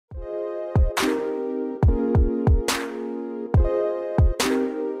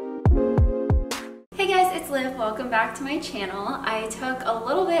Liv. Welcome back to my channel. I took a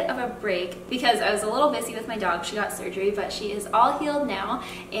little bit of a break because I was a little busy with my dog. She got surgery, but she is all healed now.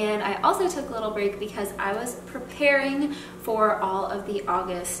 And I also took a little break because I was preparing for all of the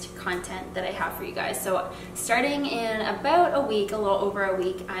August content that I have for you guys. So starting in about a week, a little over a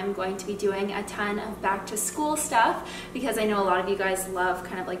week, I'm going to be doing a ton of back to school stuff because I know a lot of you guys love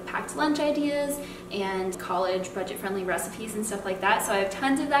kind of like packed lunch ideas and college budget friendly recipes and stuff like that. So I have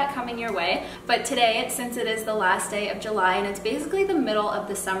tons of that coming your way. But today, since it is the last day of July and it's basically the middle of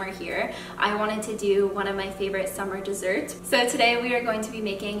the summer here, I wanted to do one of my favorite summer desserts. So today we are going to be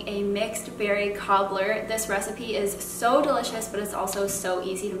making a mixed berry cobbler. This recipe is so delicious, but it's also so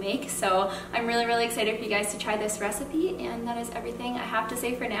easy to make. So I'm really excited for you guys to try this recipe, and that is everything I have to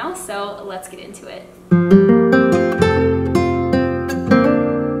say for now. So let's get into it.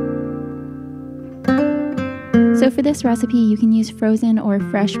 So for this recipe, you can use frozen or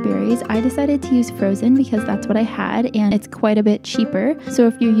fresh berries. I decided to use frozen because that's what I had and it's quite a bit cheaper. So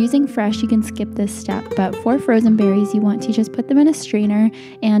if you're using fresh, you can skip this step. But for frozen berries, you want to just put them in a strainer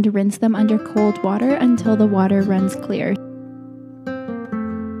and rinse them under cold water until the water runs clear.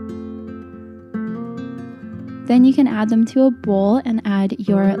 Then you can add them to a bowl and add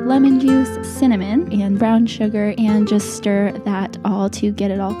your lemon juice, cinnamon, and brown sugar, and just stir that all to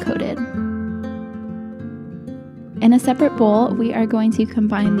get it all coated. In a separate bowl, we are going to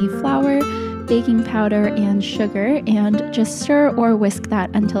combine the flour, baking powder, and sugar, and just stir or whisk that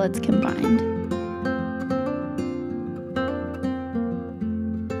until it's combined.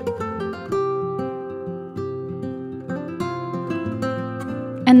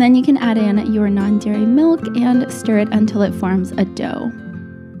 And then you can add in your non-dairy milk and stir it until it forms a dough.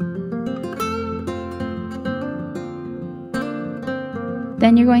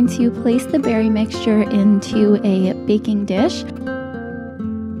 Then you're going to place the berry mixture into a baking dish.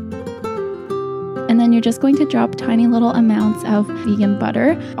 And then you're just going to drop tiny little amounts of vegan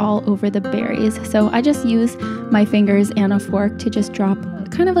butter all over the berries. So I just use my fingers and a fork to just drop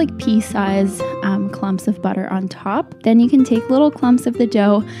kind of like pea-sized clumps of butter on top. Then you can take little clumps of the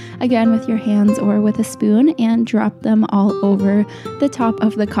dough, again with your hands or with a spoon, and drop them all over the top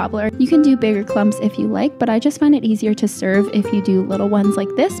of the cobbler. You can do bigger clumps if you like, but I just find it easier to serve if you do little ones like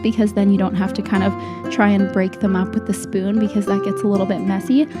this, because then you don't have to kind of try and break them up with the spoon because that gets a little bit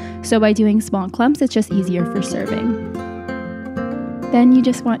messy. So by doing small clumps, it's just easier for serving. Then you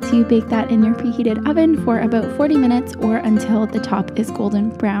just want to bake that in your preheated oven for about 40 minutes or until the top is golden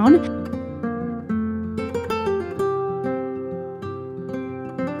brown.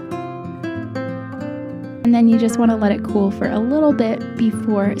 And then you just want to let it cool for a little bit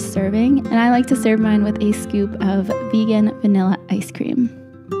before serving. And I like to serve mine with a scoop of vegan vanilla ice cream.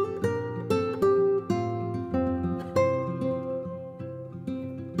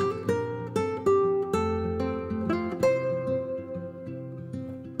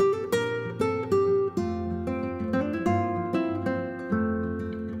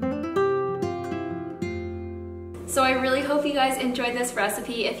 So I really hope you guys enjoyed this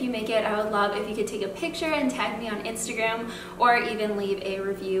recipe. If you make it, I would love if you could take a picture and tag me on Instagram, or even leave a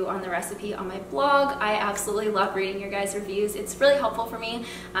review on the recipe on my blog. I absolutely love reading your guys' reviews. It's really helpful for me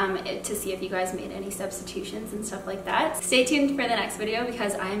to see if you guys made any substitutions and stuff like that. Stay tuned for the next video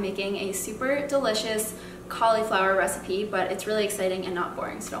because I am making a super delicious cauliflower recipe, but it's really exciting and not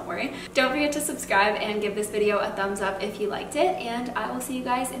boring, so don't worry. Don't forget to subscribe and give this video a thumbs up if you liked it, and I will see you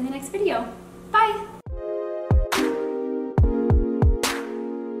guys in the next video. Bye!